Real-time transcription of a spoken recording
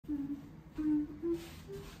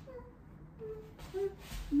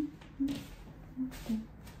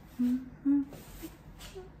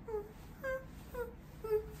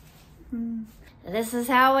this is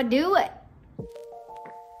how I do it.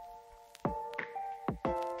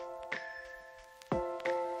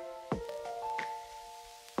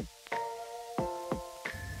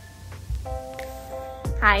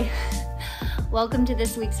 Hi, welcome to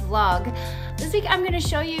this week's vlog. This week I'm gonna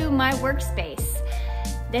show you my workspace.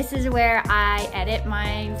 This is where I edit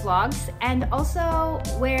my vlogs, and also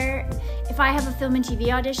where if I have a film and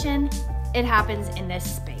TV audition, it happens in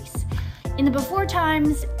this space. In the before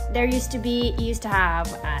times, you used to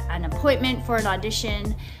have an appointment for an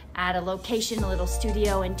audition at a location, a little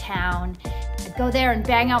studio in town. I'd go there and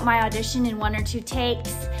bang out my audition in 1 or 2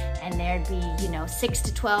 takes, and there'd be, 6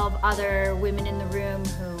 to 12 other women in the room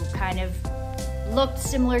who kind of looked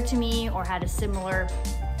similar to me or had a similar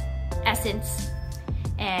essence.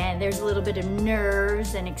 And there's a little bit of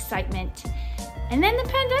nerves and excitement. And then the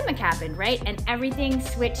pandemic happened, right? And everything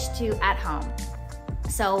switched to at home.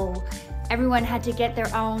 So everyone had to get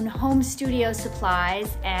their own home studio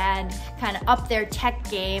supplies and kind of up their tech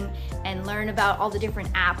game and learn about all the different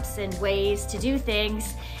apps and ways to do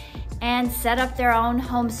things and set up their own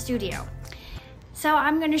home studio. So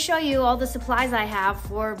I'm going to show you all the supplies I have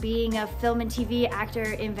for being a film and TV actor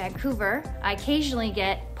in Vancouver. I occasionally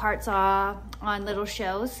get parts on little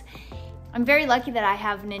shows. I'm very lucky that I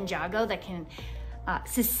have Ninjago that can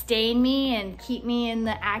sustain me and keep me in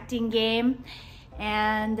the acting game.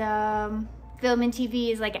 And film and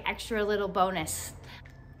TV is like an extra little bonus.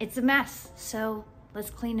 It's a mess, so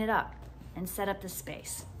let's clean it up and set up the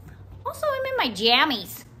space. Also, I'm in my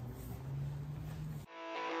jammies.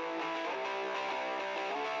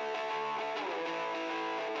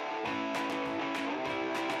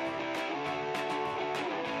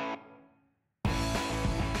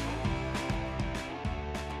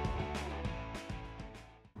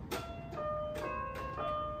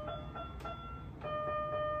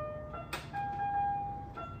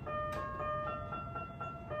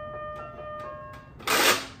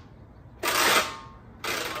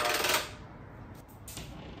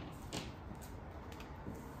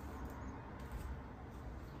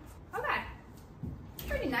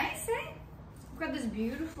 Nice, eh? I've got this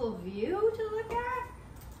beautiful view to look at.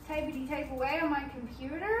 Typey-type away on my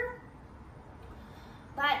computer.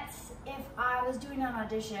 But if I was doing an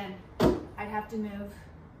audition, I'd have to move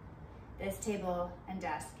this table and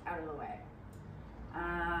desk out of the way. So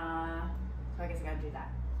I guess I gotta do that.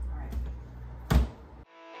 All right.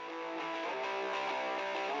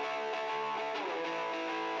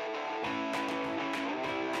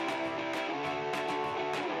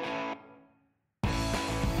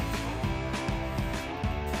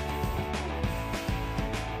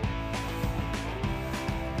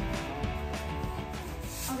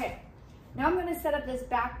 Now I'm going to set up this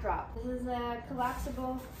backdrop. This is a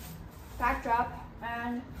collapsible backdrop,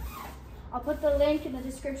 and I'll put the link in the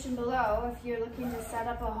description below if you're looking to set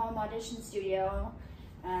up a home audition studio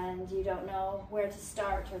and you don't know where to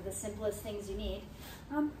start or the simplest things you need.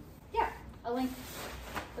 Yeah, I'll link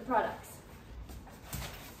the products.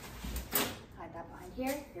 Hide that behind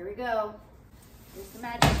here. Here we go. Here's the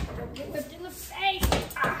magic. Don't get whipped in the face.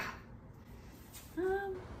 Ah.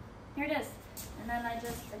 Here it is. And then I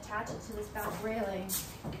just attach it to this back railing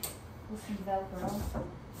with some Velcro.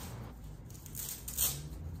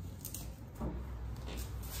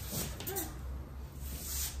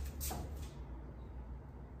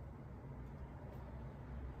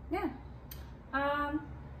 Yeah.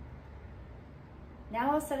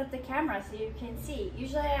 Now I'll set up the camera so you can see.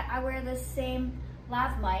 Usually I wear this same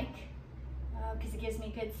lav mic because it gives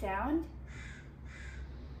me good sound.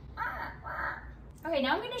 Okay,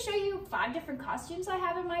 now I'm going to show you 5 different costumes I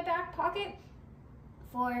have in my back pocket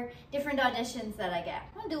for different auditions that I get.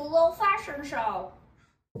 I'm going to do a little fashion show.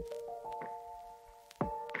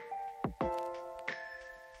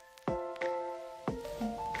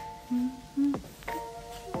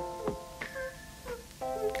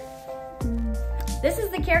 This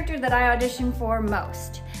is the character that I audition for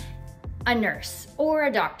most, a nurse or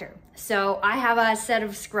a doctor. So I have a set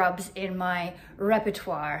of scrubs in my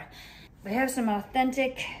repertoire. I have some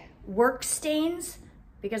authentic work stains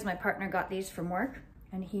because my partner got these from work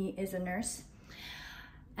and he is a nurse.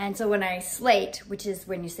 And so when I slate, which is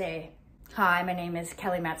when you say, hi, my name is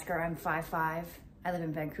Kelly Metzger, I'm 5'5", I live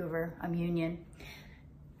in Vancouver, I'm union.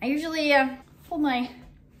 I usually hold my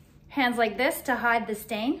hands like this to hide the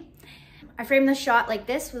stain. I frame the shot like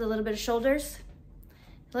this with a little bit of shoulders,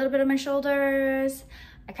 a little bit of my shoulders.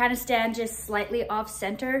 I kind of stand just slightly off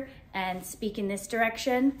center and speak in this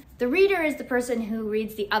direction. The reader is the person who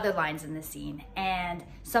reads the other lines in the scene, and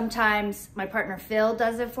sometimes my partner Phil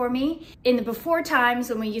does it for me. In the before times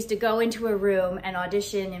when we used to go into a room and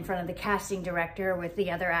audition in front of the casting director with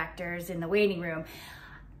the other actors in the waiting room,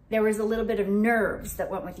 there was a little bit of nerves that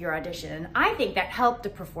went with your audition, and I think that helped the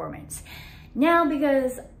performance. Now,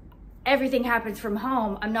 because everything happens from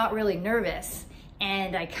home, I'm not really nervous,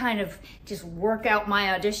 and I kind of just work out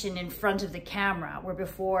my audition in front of the camera, where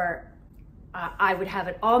before I would have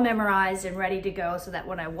it all memorized and ready to go so that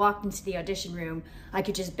when I walked into the audition room, I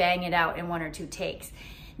could just bang it out in 1 or 2 takes.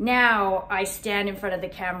 Now I stand in front of the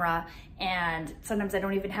camera and sometimes I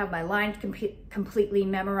don't even have my lines completely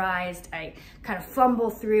memorized. I kind of fumble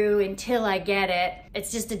through until I get it.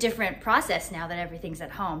 It's just a different process now that everything's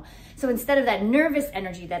at home. So instead of that nervous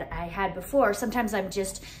energy that I had before, sometimes I'm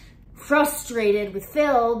just frustrated with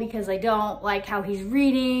Phil because I don't like how he's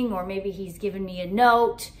reading, or maybe he's given me a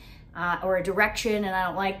note or a direction and I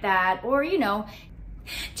don't like that, or you know,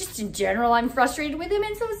 just in general, I'm frustrated with him.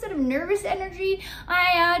 And so instead of nervous energy,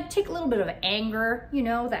 I take a little bit of anger, you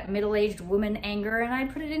know, that middle-aged woman anger, and I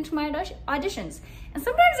put it into my auditions. And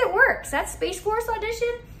sometimes it works. That Space Force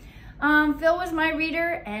audition, Phil was my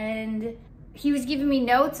reader and he was giving me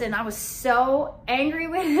notes and I was so angry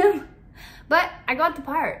with him, but I got the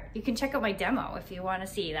part. You can check out my demo if you want to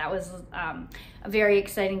see. That was a very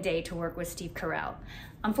exciting day to work with Steve Carell.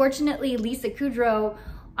 Unfortunately, Lisa Kudrow,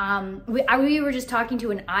 we were just talking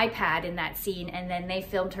to an iPad in that scene, and then they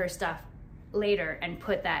filmed her stuff later and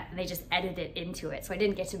put that, they just edited it into it. So I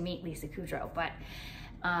didn't get to meet Lisa Kudrow, but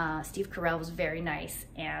Steve Carell was very nice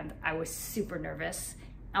and I was super nervous.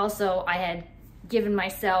 Also, I had given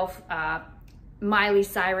myself Miley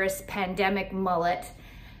Cyrus pandemic mullet.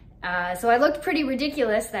 So I looked pretty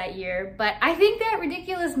ridiculous that year, but I think that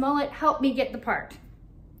ridiculous mullet helped me get the part.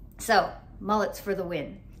 So, mullets for the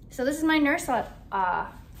win. So this is my nurse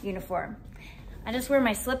uniform. I just wear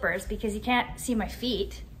my slippers because you can't see my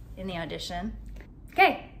feet in the audition.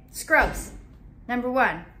 Okay, scrubs. Number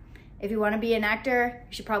 1, if you want to be an actor,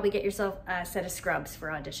 you should probably get yourself a set of scrubs for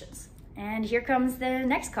auditions. And here comes the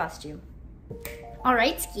next costume. All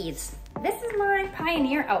right, skis. This is my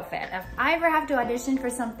pioneer outfit. If I ever have to audition for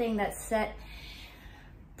something that's set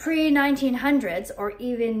pre-1900s or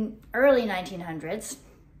even early 1900s,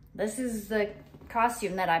 this is the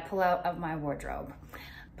costume that I pull out of my wardrobe.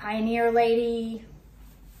 Pioneer lady,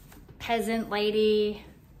 peasant lady,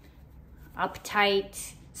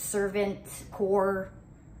 uptight, servant, core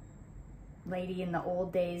lady in the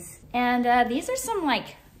old days. And these are some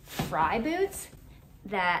like fry boots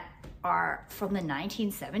that are from the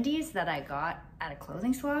 1970s that I got at a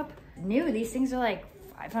clothing swap. New, these things are like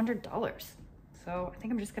 $500. So I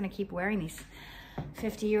think I'm just gonna keep wearing these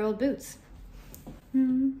 50-year-old boots.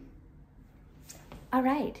 All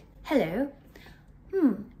right, hello.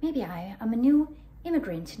 Maybe I am a new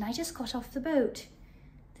immigrant and I just got off the boat.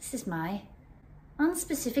 This is my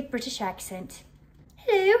unspecific British accent.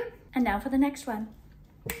 Hello, and now for the next one.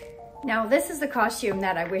 Now this is the costume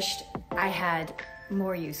that I wished I had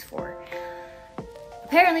more use for.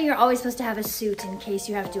 Apparently you're always supposed to have a suit in case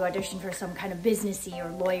you have to audition for some kind of businessy or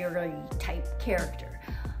lawyer-y type character.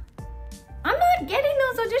 I'm not getting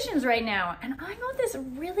those auditions right now, and I got this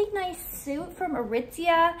really nice suit from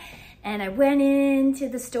Aritzia, and I went into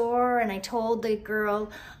the store and I told the girl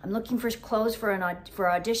I'm looking for clothes for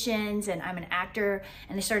auditions and I'm an actor,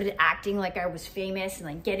 and they started acting like I was famous and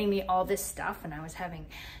like getting me all this stuff, and I was having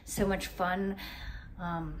so much fun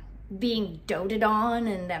being doted on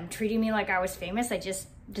and them treating me like I was famous. I just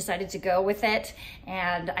decided to go with it,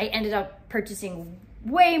 and I ended up purchasing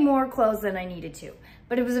way more clothes than I needed to.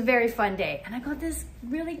 But it was a very fun day, and I got this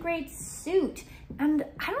really great suit, and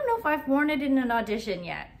I don't know if I've worn it in an audition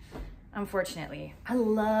yet, unfortunately. I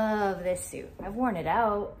love this suit. I've worn it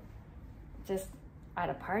out just at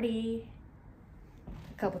a party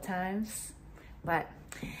a couple times, but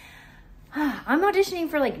I'm auditioning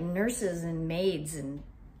for like nurses and maids and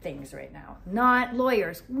things right now, not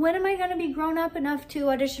lawyers. When am I gonna be grown up enough to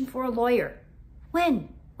audition for a lawyer? When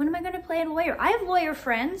am I gonna play a lawyer? I have lawyer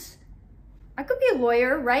friends. I could be a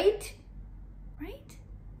lawyer, right? Right?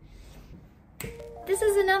 This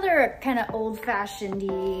is another kind of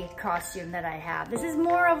old-fashioned-y costume that I have. This is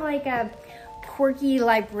more of like a quirky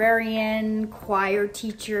librarian, choir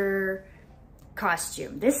teacher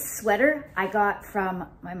costume. This sweater I got from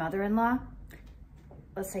my mother-in-law.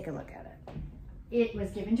 Let's take a look at it. It was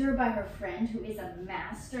given to her by her friend who is a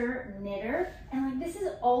master knitter. And like this is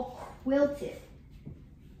all quilted.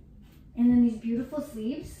 And then these beautiful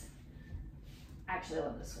sleeves. Actually, I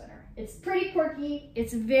love this sweater. It's pretty quirky.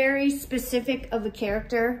 It's very specific of the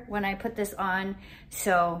character when I put this on.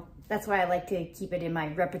 So That's why I like to keep it in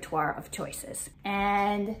my repertoire of choices.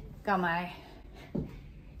 And got my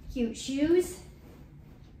cute shoes.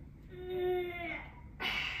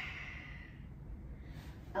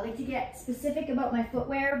 I like to get specific about my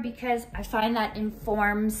footwear because I find that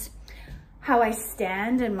informs how I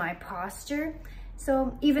stand and my posture.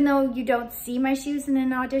 So even though you don't see my shoes in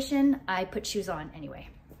an audition, I put shoes on anyway.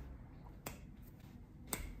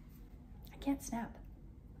 I can't snap.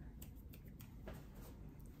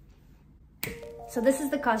 So this is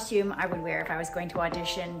the costume I would wear if I was going to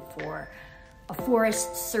audition for a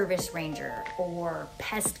forest service ranger or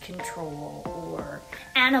pest control or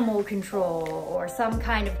animal control or some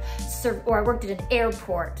kind of, or I worked at an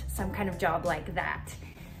airport, some kind of job like that.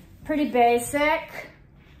 Pretty basic.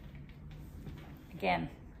 Again,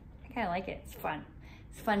 I kind of like it, it's fun.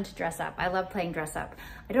 It's fun to dress up. I love playing dress up.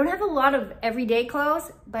 I don't have a lot of everyday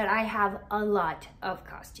clothes, but I have a lot of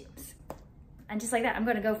costumes. And just like that, I'm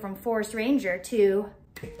gonna go from forest ranger to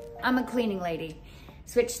I'm a cleaning lady.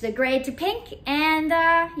 Switch the gray to pink and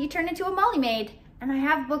you turn into a Molly maid. And I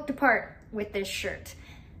have booked a part with this shirt.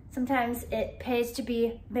 Sometimes it pays to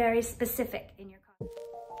be very specific in your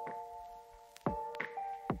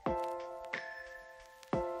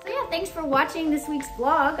So yeah, thanks for watching this week's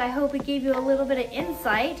vlog. I hope it gave you a little bit of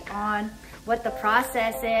insight on what the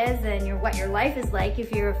process is and what your life is like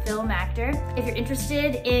if you're a film actor. If you're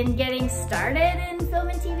interested in getting started in film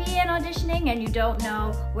and TV and auditioning and you don't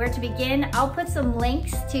know where to begin, I'll put some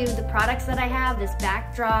links to the products that I have, this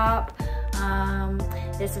backdrop,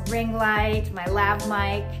 this ring light, my lav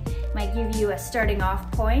mic, might give you a starting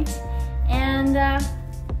off point. And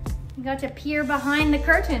you got to peer behind the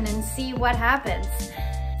curtain and see what happens.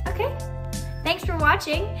 Okay, thanks for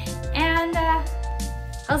watching, and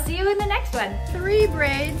I'll see you in the next one. 3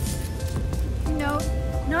 braids, you know,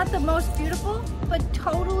 not the most beautiful, but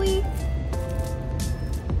totally,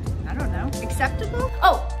 I don't know, acceptable.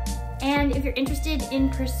 Oh, and if you're interested in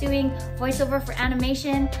pursuing voiceover for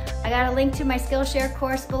animation, I got a link to my Skillshare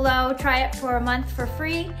course below. Try it for a month for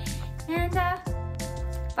free, and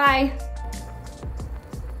bye.